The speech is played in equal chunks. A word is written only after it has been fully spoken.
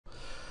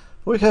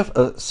We have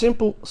a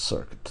simple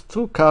circuit,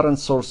 two current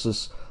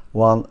sources,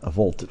 one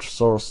voltage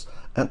source,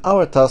 and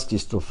our task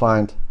is to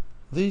find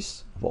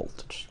this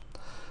voltage.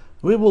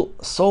 We will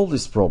solve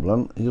this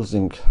problem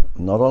using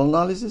nodal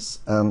analysis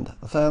and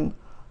then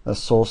a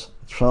source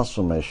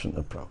transformation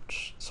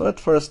approach. So at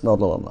first,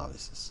 nodal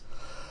analysis.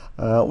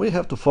 We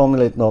have to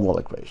formulate nodal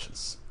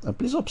equations.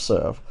 Please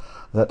observe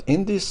that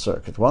in this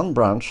circuit one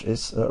branch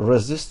is a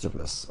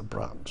resistiveless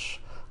branch,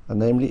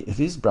 namely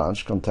this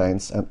branch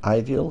contains an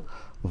ideal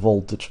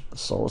voltage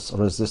source,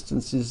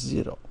 resistance is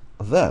 0.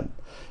 Then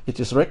it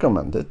is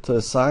recommended to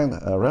assign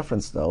a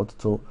reference node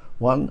to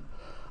one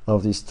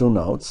of these two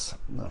nodes,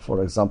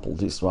 for example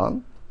this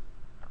one.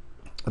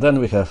 Then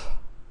we have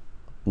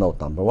node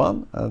number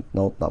 1 and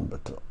node number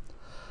 2.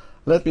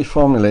 Let me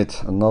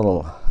formulate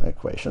nodal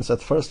equations.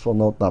 At first, for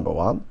node number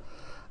 1,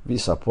 V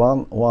sub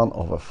 1, 1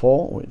 over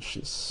 4, which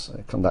is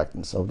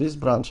conductance of this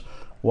branch,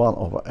 1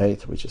 over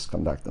 8, which is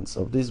conductance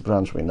of this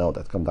branch. We know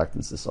that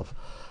conductances of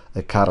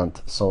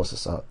current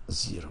sources are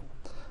 0.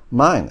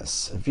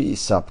 Minus V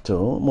sub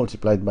 2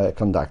 multiplied by a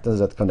conductance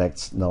that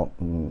connects node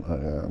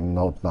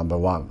number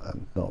 1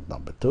 and node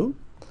number 2.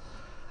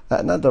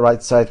 And at the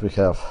right side we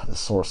have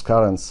source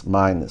currents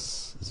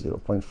minus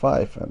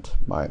 0.5 and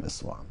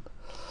minus 1.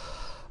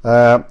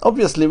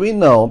 Obviously we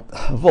know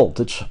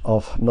voltage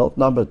of node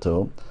number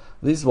 2.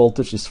 This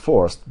voltage is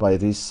forced by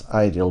this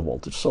ideal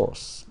voltage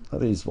source.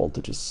 This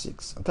voltage is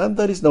 6. And then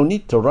there is no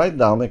need to write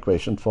down the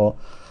equation for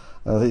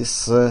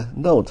this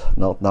node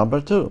number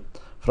 2.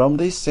 From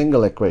this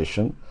single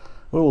equation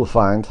we will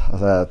find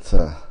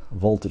that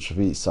voltage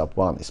V sub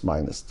 1 is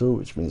minus 2,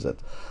 which means that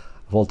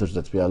voltage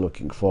that we are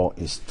looking for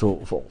is 2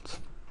 volts.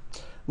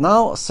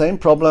 Now, same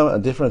problem, a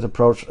different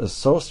approach, a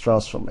source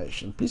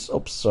transformation. Please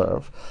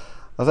observe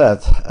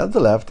that at the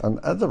left and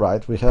at the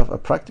right we have a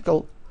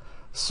practical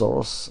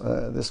source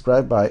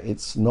described by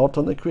its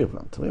Norton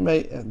equivalent. We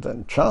may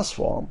then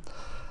transform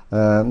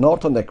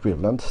Norton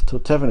equivalent to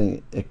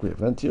Thevenin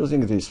equivalent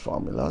using these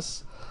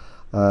formulas,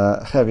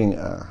 having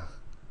a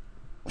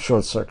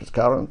short circuit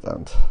current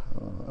and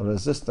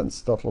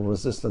resistance, total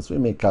resistance. We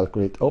may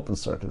calculate open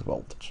circuit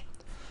voltage.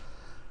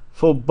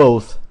 For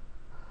both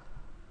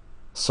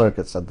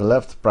circuits at the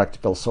left,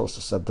 practical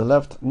sources at the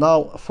left,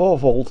 now 4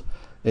 volt,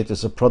 it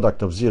is a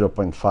product of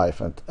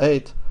 0.5 and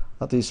 8.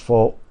 That is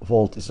 4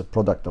 volt is a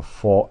product of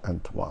 4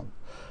 and 1.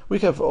 We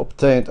have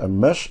obtained a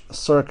mesh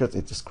circuit.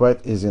 It is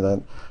quite easy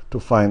then to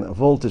find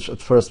voltage.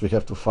 At first we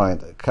have to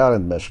find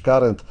current, mesh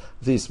current.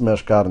 This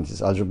mesh current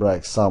is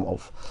algebraic sum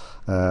of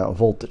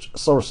voltage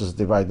sources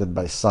divided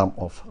by sum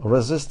of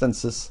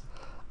resistances,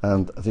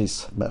 and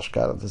this mesh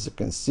current, as you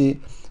can see,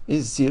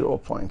 is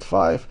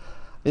 0.5.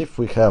 If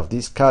we have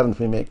this current,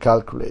 we may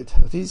calculate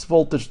this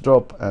voltage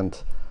drop, and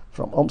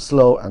from Ohm's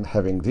law, and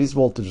having this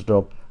voltage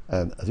drop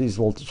and this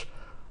voltage,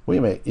 we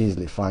may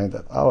easily find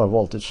that our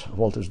voltage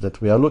that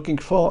we are looking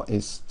for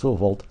is 2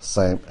 volt,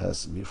 same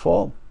as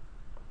before.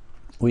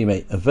 We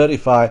may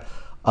verify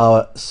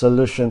our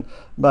solution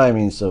by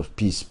means of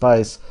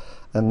pSpice,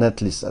 and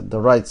netlist at the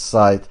right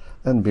side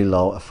and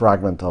below a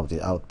fragment of the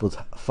output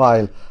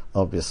file.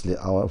 Obviously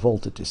our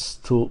voltage is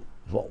 2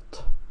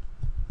 volt.